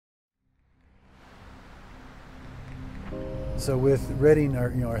So with Reading,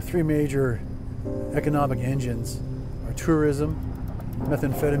 our three major economic engines are tourism,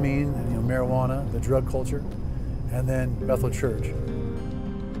 methamphetamine, marijuana, the drug culture, and then Bethel Church.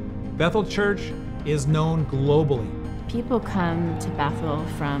 Bethel Church is known globally. People come to Bethel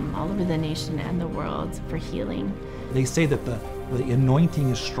from all over the nation and the world for healing. They say that the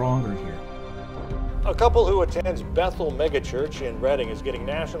anointing is stronger here. A couple who attends Bethel Megachurch in Reading is getting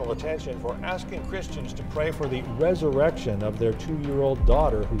national attention for asking Christians to pray for the resurrection of their 2-year-old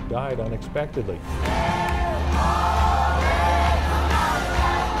daughter who died unexpectedly.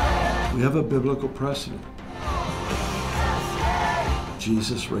 We have a biblical precedent.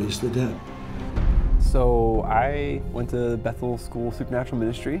 Jesus raised the dead. So I went to Bethel School of Supernatural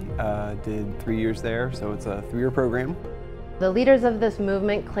Ministry, did 3 years there, so it's a 3-year program. The leaders of this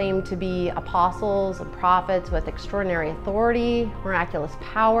movement claim to be apostles and prophets with extraordinary authority, miraculous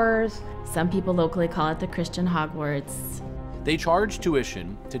powers. Some people locally call it the Christian Hogwarts. They charge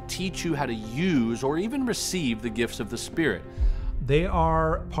tuition to teach you how to use or even receive the gifts of the Spirit. They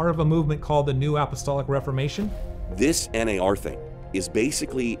are part of a movement called the New Apostolic Reformation. This NAR thing is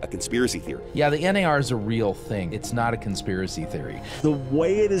basically a conspiracy theory. Yeah, the NAR is a real thing. It's not a conspiracy theory. The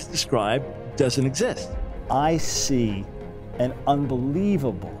way it is described doesn't exist. I see an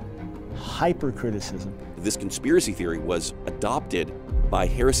unbelievable hypercriticism. This conspiracy theory was adopted by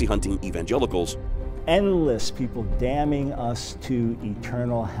heresy-hunting evangelicals. Endless people damning us to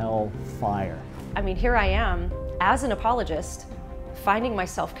eternal hell fire. I mean, here I am, as an apologist, finding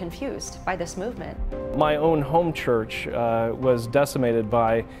myself confused by this movement. My own home church was decimated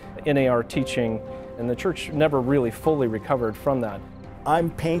by NAR teaching, and the church never really fully recovered from that. I'm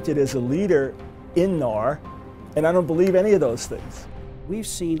painted as a leader in NAR, and I don't believe any of those things. We've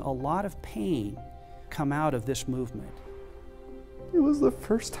seen a lot of pain come out of this movement. It was the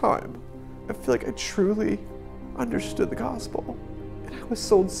first time I feel like I truly understood the gospel, and I was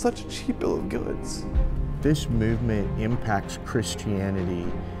sold such a cheap bill of goods. This movement impacts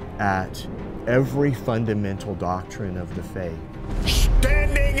Christianity at every fundamental doctrine of the faith.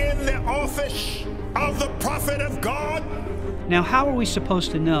 Standing in the office of the prophet of God. Now, how are we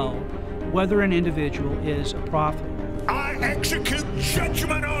supposed to know whether an individual is a prophet? I execute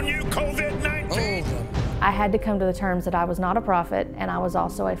judgment on you, COVID-19. I had to come to the terms that I was not a prophet and I was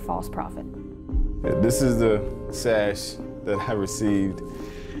also a false prophet. This is the sash that I received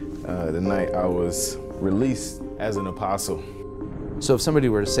the night I was released as an apostle. So if somebody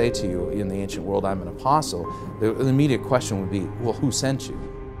were to say to you in the ancient world, I'm an apostle, the immediate question would be, well, who sent you?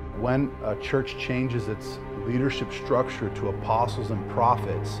 When a church changes its leadership structure to apostles and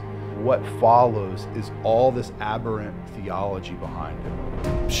prophets, what follows is all this aberrant theology behind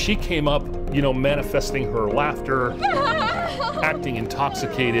it. She came up, manifesting her laughter, acting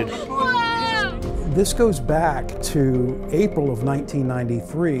intoxicated. This goes back to April of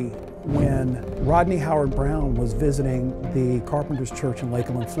 1993 when Rodney Howard Brown was visiting the Carpenters Church in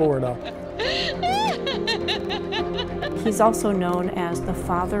Lakeland, Florida. He's also known as the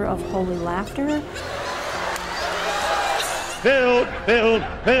father of holy laughter. Filled.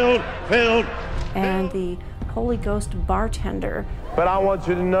 And the Holy Ghost bartender. But I want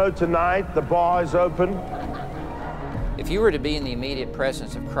you to know tonight the bar is open. If you were to be in the immediate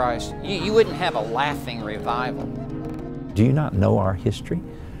presence of Christ, you wouldn't have a laughing revival. Do you not know our history?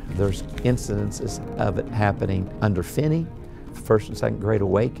 There's incidences of it happening under Finney, First and Second Great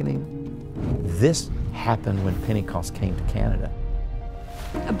Awakening. This happened when Pentecost came to Canada.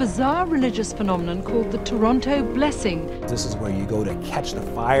 A bizarre religious phenomenon called the Toronto Blessing. This is where you go to catch the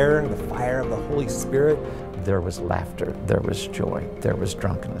fire of the Holy Spirit. There was laughter, there was joy, there was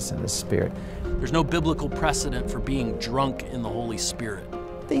drunkenness in the Spirit. There's no biblical precedent for being drunk in the Holy Spirit.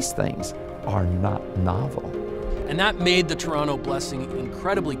 These things are not novel. And that made the Toronto Blessing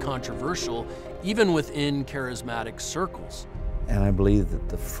incredibly controversial, even within charismatic circles. And I believe that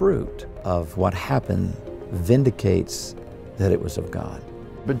the fruit of what happened vindicates that it was of God.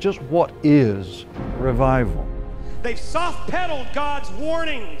 But just what is revival? They've soft-pedaled God's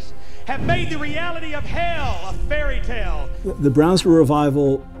warnings, have made the reality of hell a fairy tale. The Brownsville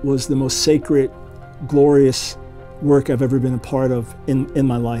Revival was the most sacred, glorious work I've ever been a part of in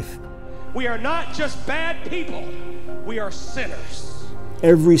my life. We are not just bad people, we are sinners.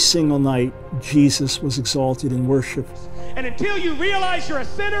 Every single night, Jesus was exalted in worship. And until you realize you're a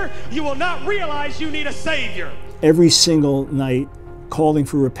sinner, you will not realize you need a Savior. Every single night, calling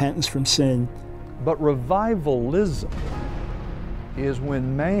for repentance from sin. But revivalism is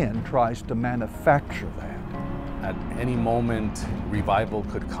when man tries to manufacture that. At any moment, revival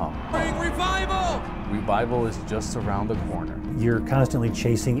could come. Bring revival! Revival is just around the corner. You're constantly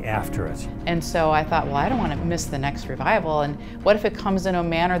chasing after it. And so I thought, well, I don't want to miss the next revival. And what if it comes in a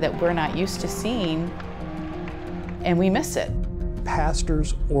manner that we're not used to seeing and we miss it?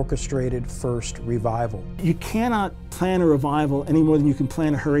 Pastors orchestrated first revival. You cannot plan a revival any more than you can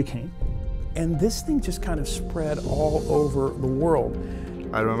plan a hurricane. And this thing just kind of spread all over the world.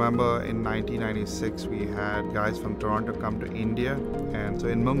 I remember in 1996 we had guys from Toronto come to India, and so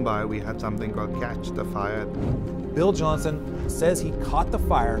in Mumbai we had something called Catch the Fire. Bill Johnson says he caught the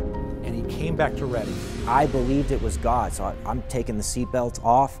fire and he came back to Reading. I believed it was God, so I'm taking the seatbelts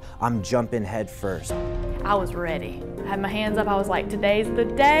off, I'm jumping head first. I was ready. I had my hands up, I was like, today's the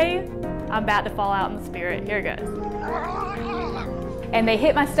day. I'm about to fall out in the spirit, here it goes. And they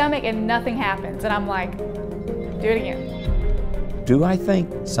hit my stomach and nothing happens, and I'm like, do it again. Do I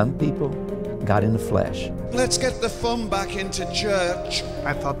think some people got in the flesh? Let's get the fun back into church.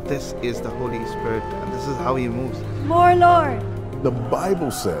 I thought this is the Holy Spirit, and this is how He moves. More Lord. The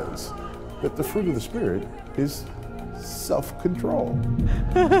Bible says that the fruit of the Spirit is self-control.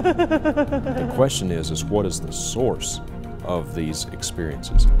 The question is what is the source of these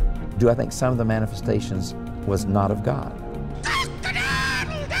experiences? Do I think some of the manifestations was not of God?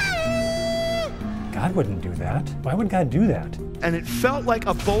 God wouldn't do that. Why would God do that? And it felt like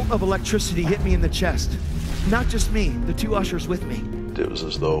a bolt of electricity hit me in the chest. Not just me, the two ushers with me. It was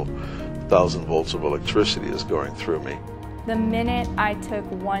as though 1,000 volts of electricity is going through me. The minute I took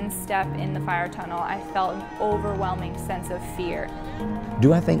one step in the fire tunnel, I felt an overwhelming sense of fear.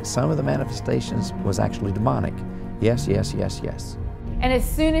 Do I think some of the manifestations was actually demonic? Yes, yes, yes, yes. And as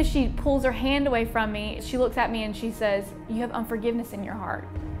soon as she pulls her hand away from me, she looks at me and she says, you have unforgiveness in your heart.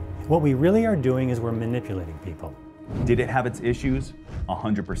 What we really are doing is we're manipulating people. Did it have its issues?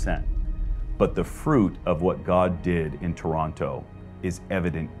 100%. But the fruit of what God did in Toronto is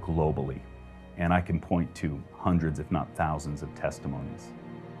evident globally. And I can point to hundreds, if not thousands, of testimonies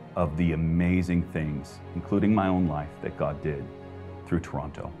of the amazing things, including my own life, that God did through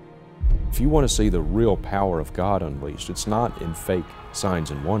Toronto. If you want to see the real power of God unleashed, it's not in fake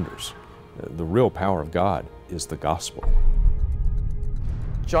signs and wonders. The real power of God is the gospel.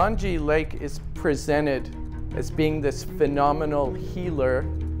 John G. Lake is presented as being this phenomenal healer,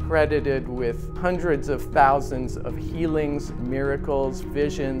 credited with hundreds of thousands of healings, miracles,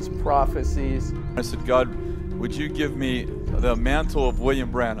 visions, prophecies. I said, God, would you give me the mantle of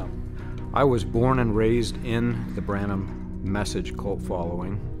William Branham? I was born and raised in the Branham message cult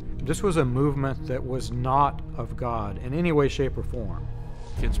following. This was a movement that was not of God in any way, shape, or form.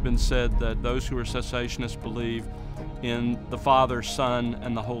 It's been said that those who are cessationists believe in the Father, Son,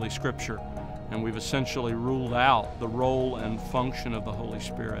 and the Holy Scripture. And we've essentially ruled out the role and function of the Holy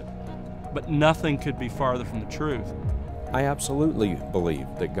Spirit. But nothing could be farther from the truth. I absolutely believe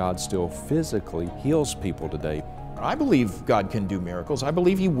that God still physically heals people today. I believe God can do miracles. I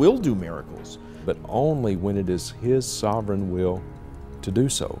believe He will do miracles. But only when it is His sovereign will to do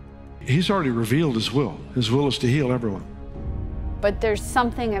so. He's already revealed His will. His will is to heal everyone. But there's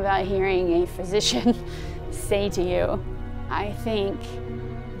something about hearing a physician say to you, I think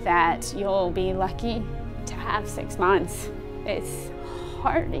that you'll be lucky to have 6 months. It's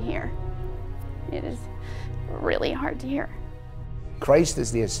hard to hear. It is really hard to hear. Christ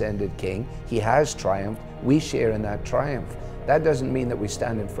is the ascended King. He has triumphed. We share in that triumph. That doesn't mean that we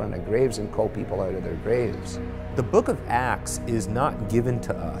stand in front of graves and call people out of their graves. The book of Acts is not given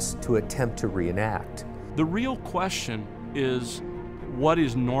to us to attempt to reenact. The real question is, what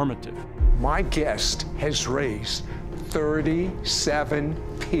is normative? My guest has raised 37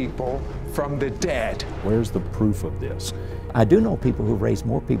 people from the dead. Where's the proof of this? I do know people who raised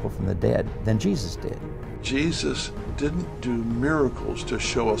more people from the dead than Jesus did. Jesus didn't do miracles to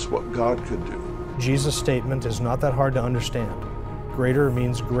show us what God could do. Jesus' statement is not that hard to understand. Greater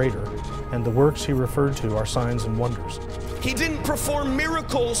means greater, and the works He referred to are signs and wonders. He didn't perform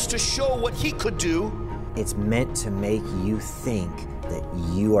miracles to show what He could do. It's meant to make you think that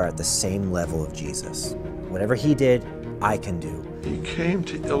you are at the same level of Jesus. Whatever He did, I can do. He came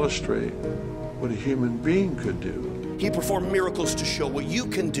to illustrate what a human being could do. He performed miracles to show what you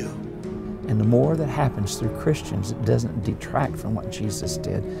can do. And the more that happens through Christians, it doesn't detract from what Jesus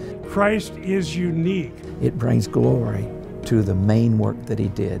did. Christ is unique. It brings glory to the main work that He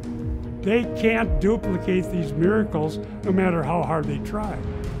did. They can't duplicate these miracles no matter how hard they try.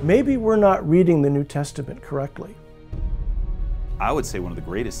 Maybe we're not reading the New Testament correctly. I would say one of the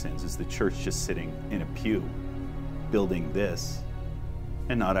greatest sins is the church just sitting in a pew, building this,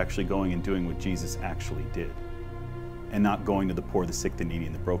 and not actually going and doing what Jesus actually did. And not going to the poor, the sick, the needy,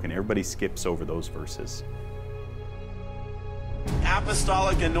 and the broken. Everybody skips over those verses.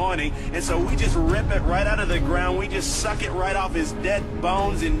 apostolic anointing, and so we just rip it right out of the ground. We just suck it right off his dead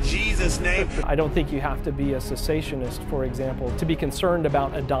bones in Jesus' name. I don't think you have to be a cessationist, for example, to be concerned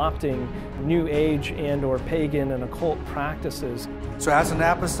about adopting New Age and or pagan and occult practices. So as an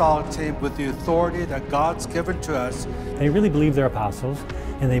apostolic team, with the authority that God's given to us, they really believe they're apostles,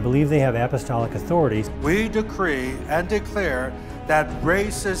 and they believe they have apostolic authorities. We decree and declare that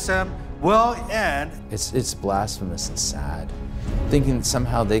racism will end. It's blasphemous and sad, thinking that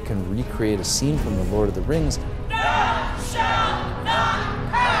somehow they can recreate a scene from The Lord of the Rings. Thou shalt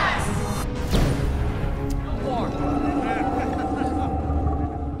not pass! No more.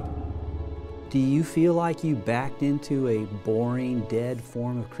 Do you feel like you backed into a boring, dead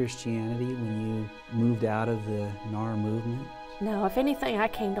form of Christianity when you moved out of the NAR movement? No, if anything, I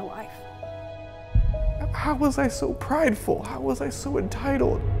came to life. How was I so prideful? How was I so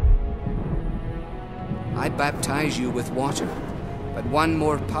entitled? I baptize you with water, but one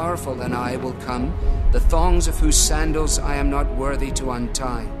more powerful than I will come, the thongs of whose sandals I am not worthy to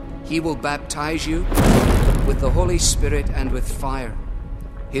untie. He will baptize you with the Holy Spirit and with fire.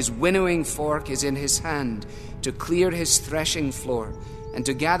 His winnowing fork is in his hand to clear his threshing floor and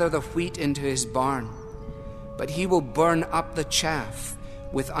to gather the wheat into his barn. But he will burn up the chaff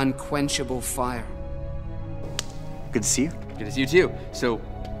with unquenchable fire. Good to see you. Good to see you too. So,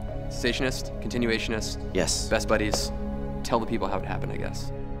 cessationist, continuationist. Yes. Best buddies. Tell the people how it happened, I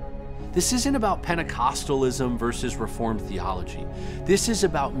guess. This isn't about Pentecostalism versus Reformed theology. This is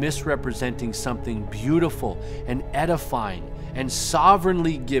about misrepresenting something beautiful and edifying and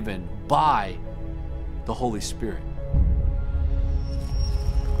sovereignly given by the Holy Spirit.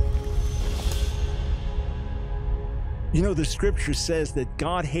 You know, the scripture says that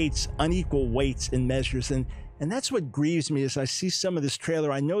God hates unequal weights and measures, and that's what grieves me as I see some of this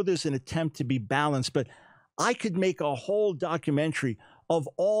trailer. I know there's an attempt to be balanced, but I could make a whole documentary of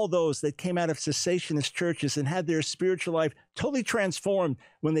all those that came out of cessationist churches and had their spiritual life totally transformed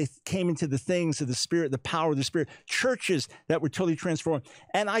when they came into the things of the Spirit, the power of the Spirit, churches that were totally transformed.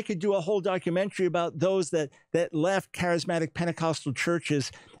 And I could do a whole documentary about those that left charismatic Pentecostal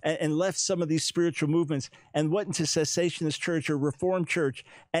churches and left some of these spiritual movements and went into cessationist church or Reformed church,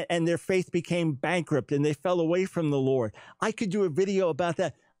 and their faith became bankrupt and they fell away from the Lord. I could do a video about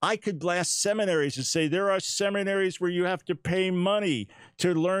that. I could blast seminaries and say there are seminaries where you have to pay money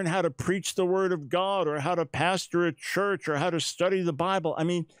to learn how to preach the Word of God or how to pastor a church or how to study the Bible. I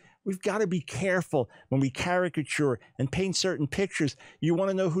mean, we've got to be careful when we caricature and paint certain pictures. You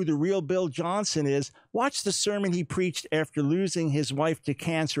want to know who the real Bill Johnson is? Watch the sermon he preached after losing his wife to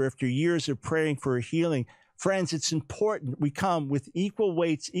cancer after years of praying for a healing. Friends, it's important we come with equal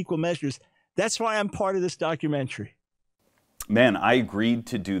weights, equal measures. That's why I'm part of this documentary. Man, I agreed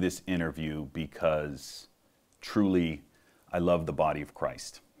to do this interview because truly I love the body of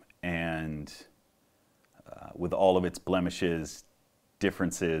Christ. And with all of its blemishes,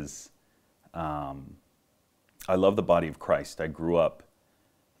 differences, I love the body of Christ. I grew up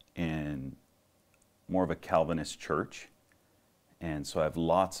in more of a Calvinist church, and so I have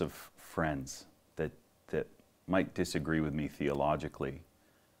lots of friends that might disagree with me theologically,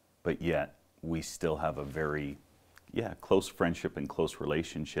 but yet we still have a very close friendship and close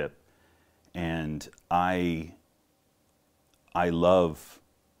relationship. And I love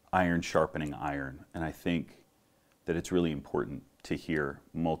iron sharpening iron. And I think that it's really important to hear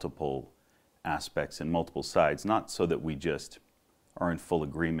multiple aspects and multiple sides, not so that we just are in full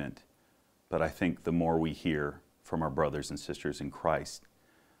agreement, but I think the more we hear from our brothers and sisters in Christ,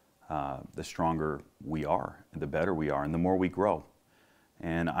 the stronger we are, and the better we are, and the more we grow.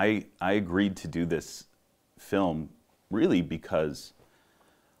 And I agreed to do this film really because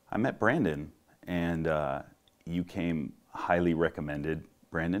I met Brandon, and you came highly recommended,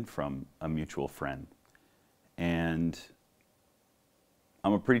 Brandon, from a mutual friend. And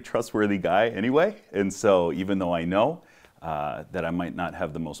I'm a pretty trustworthy guy anyway, and so even though I know that I might not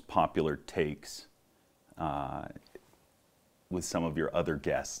have the most popular takes with some of your other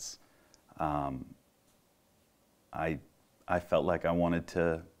guests, I felt like I wanted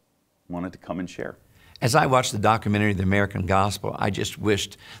to come and share. As I watched the documentary, The American Gospel, I just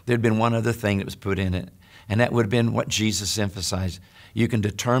wished there'd been one other thing that was put in it, and that would have been what Jesus emphasized. You can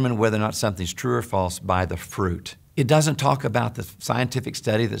determine whether or not something's true or false by the fruit. It doesn't talk about the scientific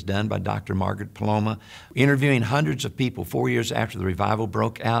study that's done by Dr. Margaret Paloma, interviewing hundreds of people 4 years after the revival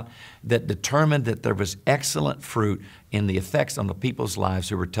broke out, that determined that there was excellent fruit in the effects on the people's lives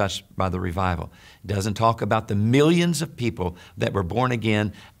who were touched by the revival. It doesn't talk about the millions of people that were born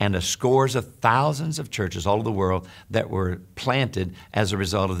again and the scores of thousands of churches all over the world that were planted as a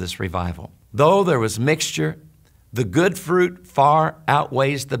result of this revival. Though there was mixture, The good fruit far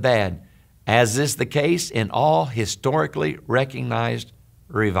outweighs the bad, as is the case in all historically recognized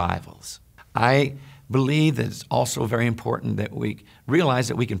revivals. I believe that it's also very important that we realize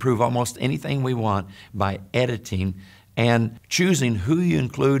that we can prove almost anything we want by editing and choosing who you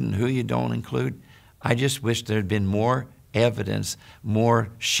include and who you don't include. I just wish there had been more evidence, more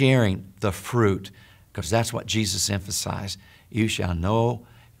sharing the fruit, because that's what Jesus emphasized. You shall know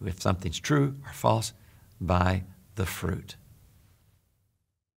if something's true or false by the fruit.